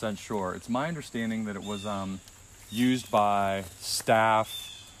 100% sure. It's my understanding that it was used by staff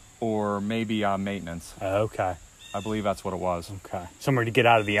or maybe maintenance. Okay. I believe that's what it was. Okay. Somewhere to get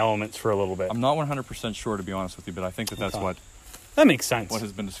out of the elements for a little bit. I'm not 100% sure, to be honest with you, but I think that's what that makes sense. What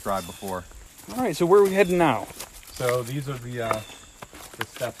has been described before. All right, so where are we heading now? So these are the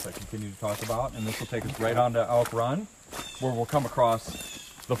steps I continue to talk about, and this will take us right onto Elk Run, where we'll come across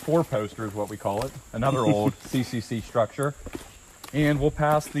the four-poster is what we call it, another old CCC structure, and we'll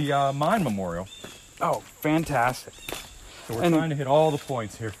pass the mine memorial. Oh, fantastic. So we're trying to hit all the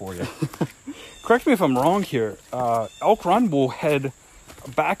points here for you. Correct me if I'm wrong here. Elk Run will head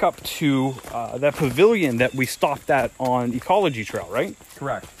back up to that pavilion that we stopped at on Ecology Trail, right?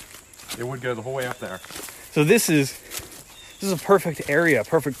 Correct. It would go the whole way up there. So this is a perfect area,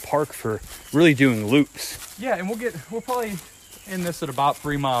 perfect park for really doing loops. Yeah, and we'll probably end this at about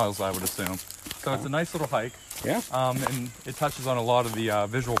 3 miles, I would assume. So it's a nice little hike. Yeah. And it touches on a lot of the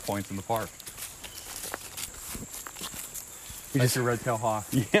visual points in the park. That's your red-tailed hawk.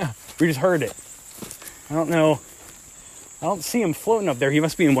 Yeah, we just heard it. I don't know. I don't see him floating up there. He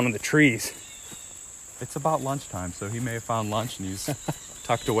must be in one of the trees. It's about lunchtime, so he may have found lunch and he's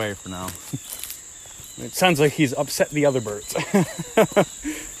tucked away for now. It sounds like he's upset the other birds.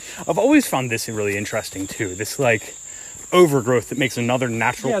 I've always found this really interesting too. This like overgrowth that makes another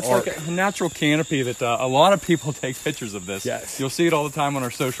natural it's arc. like a natural canopy that a lot of people take pictures of this. Yes. You'll see it all the time on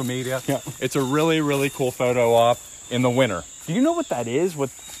our social media. Yeah. It's a really, really cool photo op in the winter. Do you know what that is?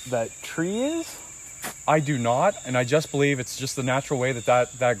 What that tree is? I do not, and I just believe it's just the natural way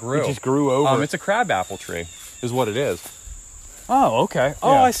that grew. It just grew over. It's a crabapple tree, is what it is. Oh, okay.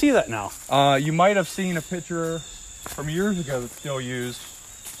 Oh, Yeah. I see that now. You might have seen a picture from years ago that's still used,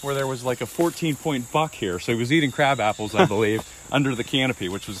 where there was like a 14-point buck here. So he was eating crab apples, I believe, under the canopy,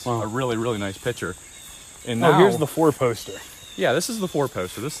 which was a really, really nice picture. And now, here's the 4-poster. Yeah, this is the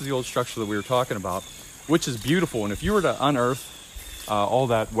 4-poster. This is the old structure that we were talking about, which is beautiful. And if you were to unearth all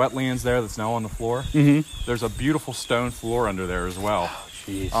that wetlands there that's now on the floor, there's a beautiful stone floor under there as well. Oh,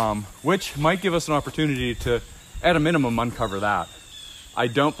 jeez. Which might give us an opportunity to, at a minimum, uncover that. I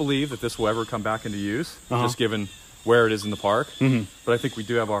don't believe that this will ever come back into use, just given where it is in the park. But I think we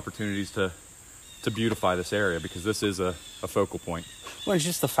do have opportunities to beautify this area, because this is a focal point. Well, it's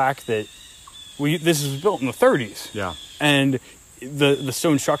just the fact that this was built in the 30s. Yeah. And the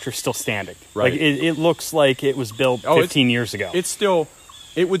stone structure is still standing. Right. Like it looks like it was built 15 years ago.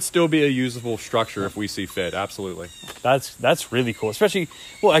 It would still be a usable structure if we see fit. Absolutely. That's really cool. Especially,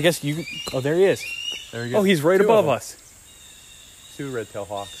 well, I guess there he is. There you go. Oh, he's right above us. 2 red-tailed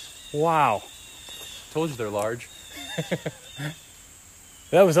hawks. Wow. Told you they're large.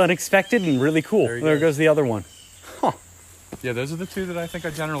 That was unexpected and really cool. There goes the other one. Huh. Yeah, those are the 2 that I think I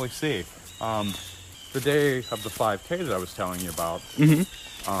generally see. The day of the 5K that I was telling you about,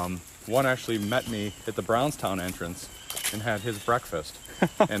 one actually met me at the Brownstown entrance and had his breakfast.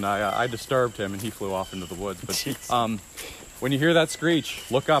 And I disturbed him and he flew off into the woods. But when you hear that screech,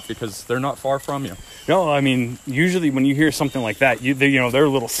 look up, because they're not far from you. No, I mean, usually when you hear something like that, they're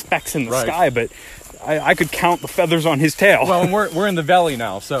little specks in the sky, but I could count the feathers on his tail. Well, and we're in the valley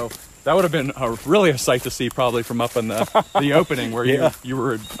now, so that would have been really a sight to see, probably from up in the opening where you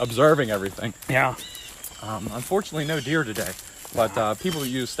were observing everything. Yeah. Unfortunately, no deer today, but people who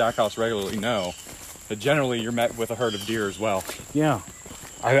use Stackhouse regularly know that generally you're met with a herd of deer as well. Yeah.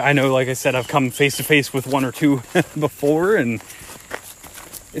 I know, like I said, I've come face to face with 1 or 2 before, and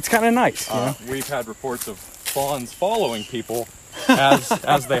it's kind of nice. We've had reports of fawns following people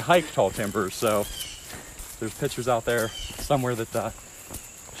as they hike tall timbers, so there's pictures out there somewhere that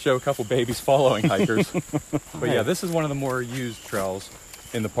show a couple babies following hikers. But yeah, this is one of the more used trails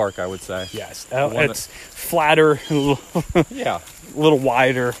in the park, I would say. Yes, it's flatter, a little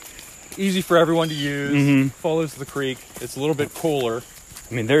wider. Easy for everyone to use, follows the creek. It's a little bit cooler.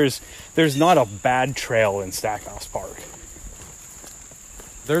 I mean, there's not a bad trail in Stackhouse Park.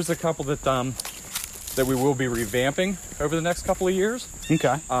 There's a couple that we will be revamping over the next couple of years.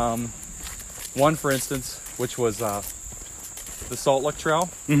 Okay. One, for instance, which was the Salt Lick Trail.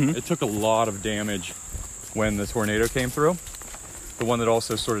 It took a lot of damage when the tornado came through. The one that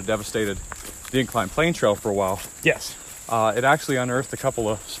also sort of devastated the Incline Plain Trail for a while. Yes. It actually unearthed a couple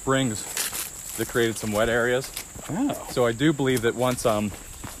of springs that created some wet areas. Oh. So I do believe that once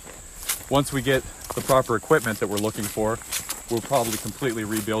we get the proper equipment that we're looking for, we'll probably completely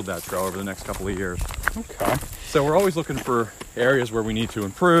rebuild that trail over the next couple of years. Okay. So we're always looking for areas where we need to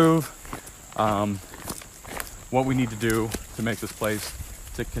improve, what we need to do to make this place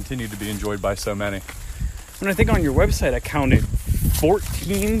to continue to be enjoyed by so many. And I think on your website I counted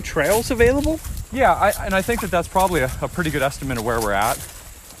 14 trails available. Yeah, I think that's probably a pretty good estimate of where we're at.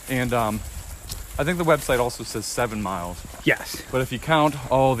 And I think the website also says 7 miles. Yes. But if you count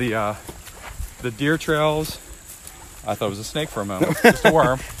all the deer trails, I thought it was a snake for a moment. Just a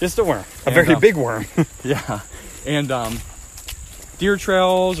worm. Just a worm. A very big worm. Yeah. And deer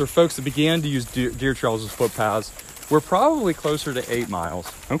trails, or folks that began to use deer trails as footpaths, we're probably closer to 8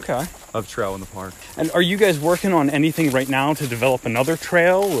 miles. Okay. Of trail in the park. And are you guys working on anything right now to develop another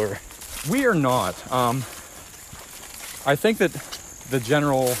trail, or? We are not. I think that the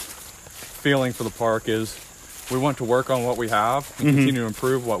general feeling for the park is we want to work on what we have and continue to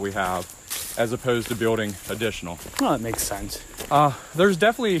improve what we have, as opposed to building additional. Oh, that makes sense. There's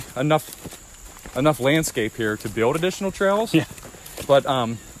definitely enough landscape here to build additional trails. Yeah. But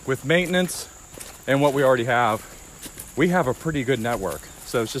with maintenance and what we already have, we have a pretty good network.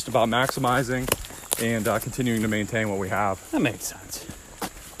 So it's just about maximizing and continuing to maintain what we have. That makes sense.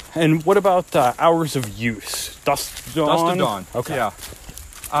 And what about hours of use? Dusk to dawn? Dusk to dawn. Okay.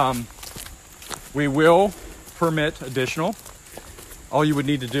 Yeah. We will permit additional. All you would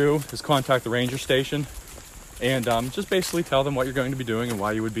need to do is contact the ranger station and just basically tell them what you're going to be doing and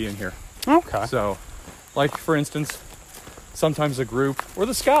why you would be in here. Okay. So, like for instance, sometimes a group, or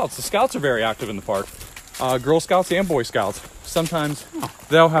the scouts are very active in the park. Girl Scouts and Boy Scouts. Sometimes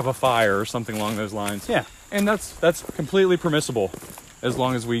they'll have a fire or something along those lines. Yeah. And that's completely permissible, as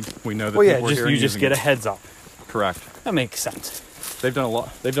long as we know that Well, yeah, people are here you and just using get it. a heads up. Correct. That makes sense. They've done a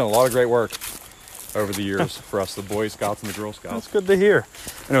lot of great work over the years for us, the Boy Scouts and the Girl Scouts. That's good to hear.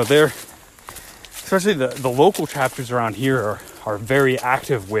 I know especially the local chapters around here are very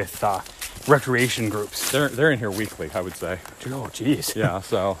active with recreation groups. They're in here weekly, I would say. Oh, geez. Yeah,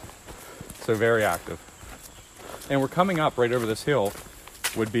 so very active. And we're coming up right over this hill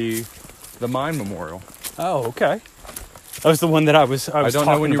would be the Mine Memorial. Oh, okay. That was the one that I was I don't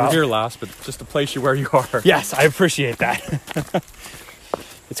know when you were here last, but just to place you where you are. Yes, I appreciate that.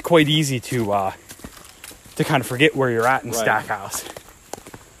 It's quite easy to kind of forget where you're at in Right. Stackhouse.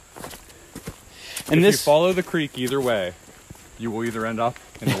 And if you follow the creek either way, you will either end up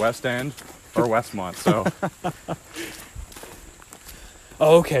in the West End or Westmont. So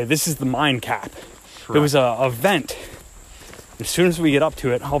Oh, okay, this is the mine cap. correct. There was a vent. As soon as we get up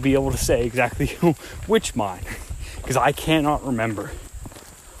to it, I'll be able to say exactly which mine, because I cannot remember.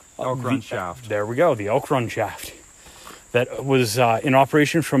 Elk Run Shaft. There we go, the Elk Run Shaft. That was in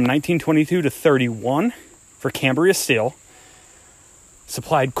operation from 1922 to 31 for Cambria Steel.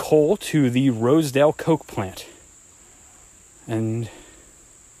 Supplied coal to the Rosedale Coke plant. And,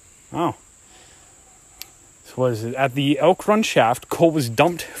 oh. So was it? At the Elk Run Shaft, coal was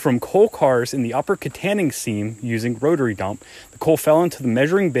dumped from coal cars in the upper Katanning seam using rotary dump. The coal fell into the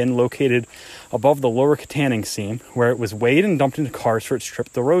measuring bin located above the lower Katanning seam, where it was weighed and dumped into cars for its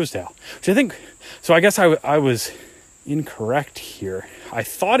trip to Rosedale. Which I think, so I guess I was incorrect here. I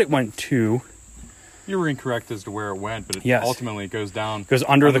thought it went to... You were incorrect as to where it went, but Yes. ultimately it goes down. Goes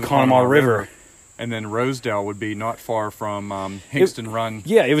under the Conemaugh River. And then Rosedale would be not far from Hingston Run,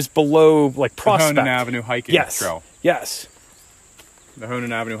 Yeah, it was below, like, the Prospect. Honan Avenue hiking trail. Yes. The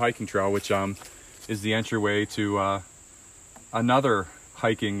Honan Avenue hiking trail, which is the entryway to another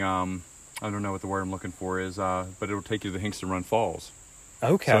hiking, I don't know what the word I'm looking for is, but it'll take you to the Hingston Run Falls.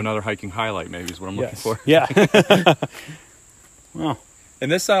 Okay. So another hiking highlight maybe is what I'm looking for. Yeah. Wow.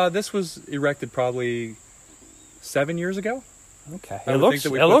 And this was erected probably 7 years ago. Okay. I It would think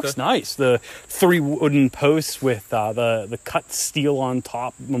that we it put looks the- nice. The 3 wooden posts with the cut steel on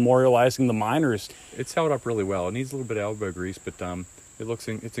top, memorializing the miners. It's held up really well. It needs a little bit of elbow grease, but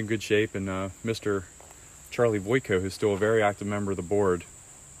it's in good shape. And Mr. Charlie Voyko, who's still a very active member of the board,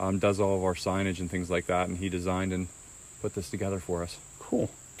 does all of our signage and things like that, and he designed and put this together for us. Cool.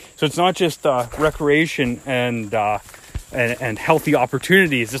 So it's not just recreation and healthy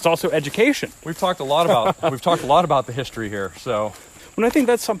opportunities. It's also education. We've talked a lot about the history here. So, And I think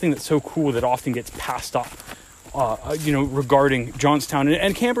that's something that's so cool that often gets passed up, regarding Johnstown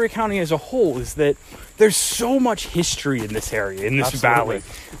and Cambria County as a whole, is that there's so much history in this area, in this Absolutely. valley.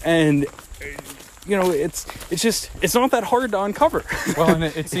 And, it's not that hard to uncover. well, and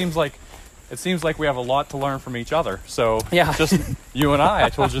it seems like we have a lot to learn from each other. So, Yeah. just you and I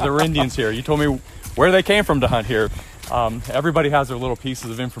told you there were Indians here. You told me where they came from to hunt here. Everybody has their little pieces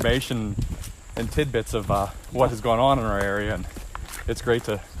of information and tidbits of what has gone on in our area, and it's great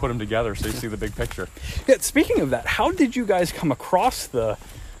to put them together so you see the big picture. Yeah, speaking of that, how did you guys come across the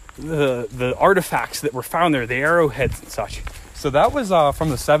artifacts that were found there, the arrowheads and such? So that was from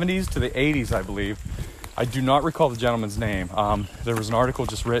the 70s to the 80s, I believe. I do not recall the gentleman's name. There was an article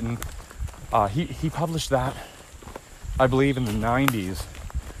just written. He published that, I believe, in the 90s,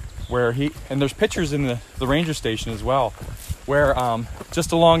 where and there's pictures in the ranger station as well, where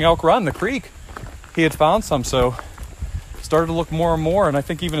just along Elk Run, the creek, he had found some. So started to look more and more, and I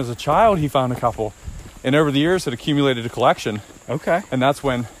think even as a child he found a couple, and over the years had accumulated a collection. Okay. And that's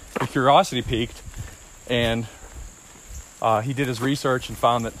when the curiosity peaked, and he did his research and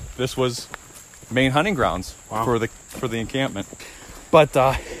found that this was main hunting grounds for the encampment. But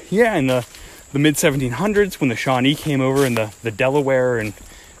in the mid 1700s, when the Shawnee came over in the Delaware and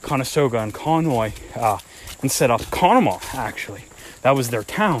Conestoga and Conroy and set up Conemaugh, actually, that was their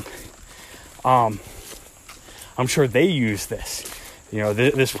town. I'm sure they use this.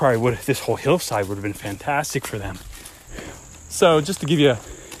 This whole hillside would have been fantastic for them. So just to give you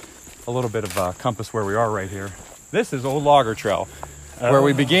a little bit of compass where we are right here, this is Old Logger Trail, where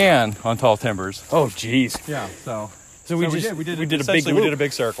we began on Tall Timbers. Oh, geez. Yeah. So we did a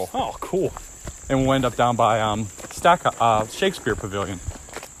big circle. Oh, cool. And we'll end up down by Shakespeare Pavilion,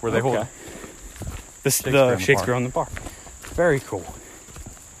 where they hold the Shakespeare on the Park. Very cool.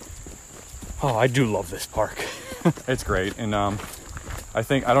 Oh, I do love this park. It's great, and I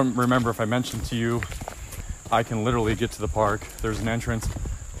don't remember if I mentioned to you, I can literally get to the park. There's an entrance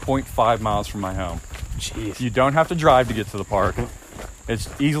 0.5 miles from my home. Jeez. You don't have to drive to get to the park. It's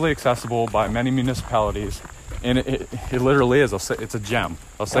easily accessible by many municipalities, and it literally is. It's a gem.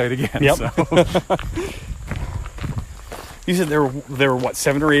 I'll say it again. Yep. So. You said there were what,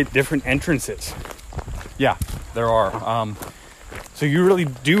 7 or 8 different entrances? Yeah, there are. So you really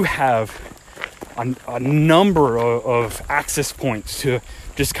do have a number of access points to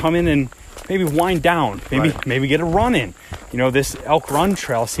just come in and maybe wind down, maybe get a run in. This Elk Run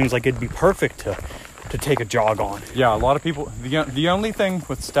Trail seems like it'd be perfect to take a jog on. Yeah, a lot of people. The only thing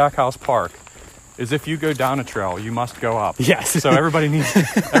with Stackhouse Park is if you go down a trail, you must go up. Yes. So everybody needs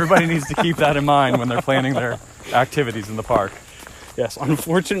to keep that in mind when they're planning their activities in the park. Yes,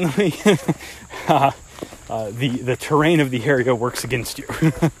 unfortunately, the terrain of the area works against you.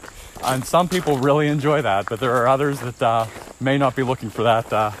 And some people really enjoy that, but there are others that may not be looking for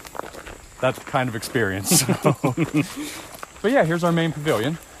that kind of experience. But yeah, here's our main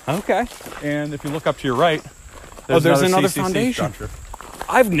pavilion. Okay. And if you look up to your right, there's another CCC foundation. Structure.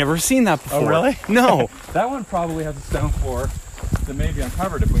 I've never seen that before. Oh, really? No. That one probably has a stone floor that may be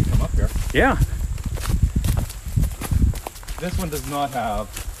uncovered if we can come up here. Yeah. This one does not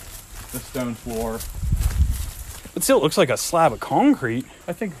have the stone floor. But still, it looks like a slab of concrete.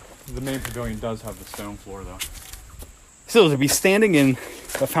 I think the main pavilion does have the stone floor, though. Still, to be standing in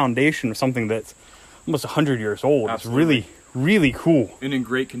a foundation of something that's almost 100 years old is really, really cool. And in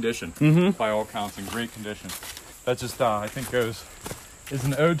great condition, by all counts, in great condition. That just, I think, is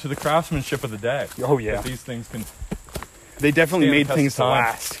an ode to the craftsmanship of the day. Oh, yeah. That these things can. They definitely made things to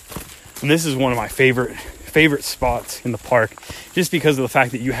last. And this is one of my favorite spots in the park, just because of the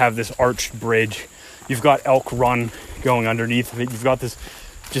fact that you have this arched bridge. You've got Elk Run going underneath of it. You've got this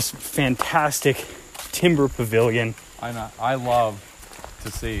just fantastic timber pavilion. I love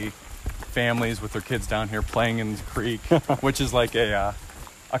to see families with their kids down here playing in the creek, which is like a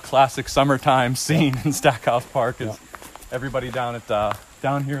classic summertime scene in Stackhouse Park. Is everybody down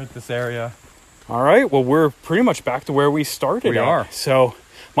here at this area? All right. Well, we're pretty much back to where we started. We are. So,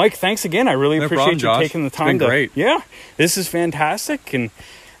 Mike, thanks again. I really appreciate you taking the time. It's been great. Yeah, this is fantastic. And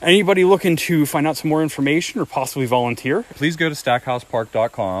anybody looking to find out some more information or possibly volunteer, please go to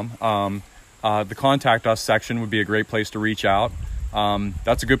stackhousepark.com. The contact us section would be a great place to reach out.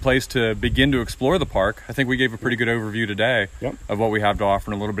 That's a good place to begin to explore the park. I think we gave a pretty good overview today of what we have to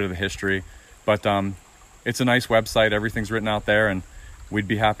offer and a little bit of the history. But it's a nice website. Everything's written out there, and we'd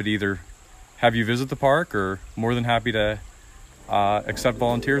be happy to either have you visit the park or more than happy to accept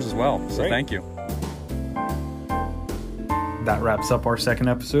volunteers as well. So thank you. That wraps up our second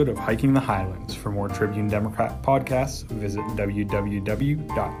episode of Hiking the Highlands. For more Tribune Democrat podcasts, visit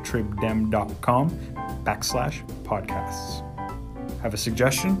www.tribdem.com/podcasts. Have a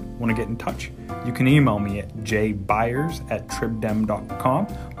suggestion? Want to get in touch? You can email me at jbyers@tribdem.com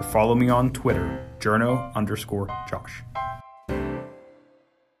or follow me on Twitter, journo_Josh.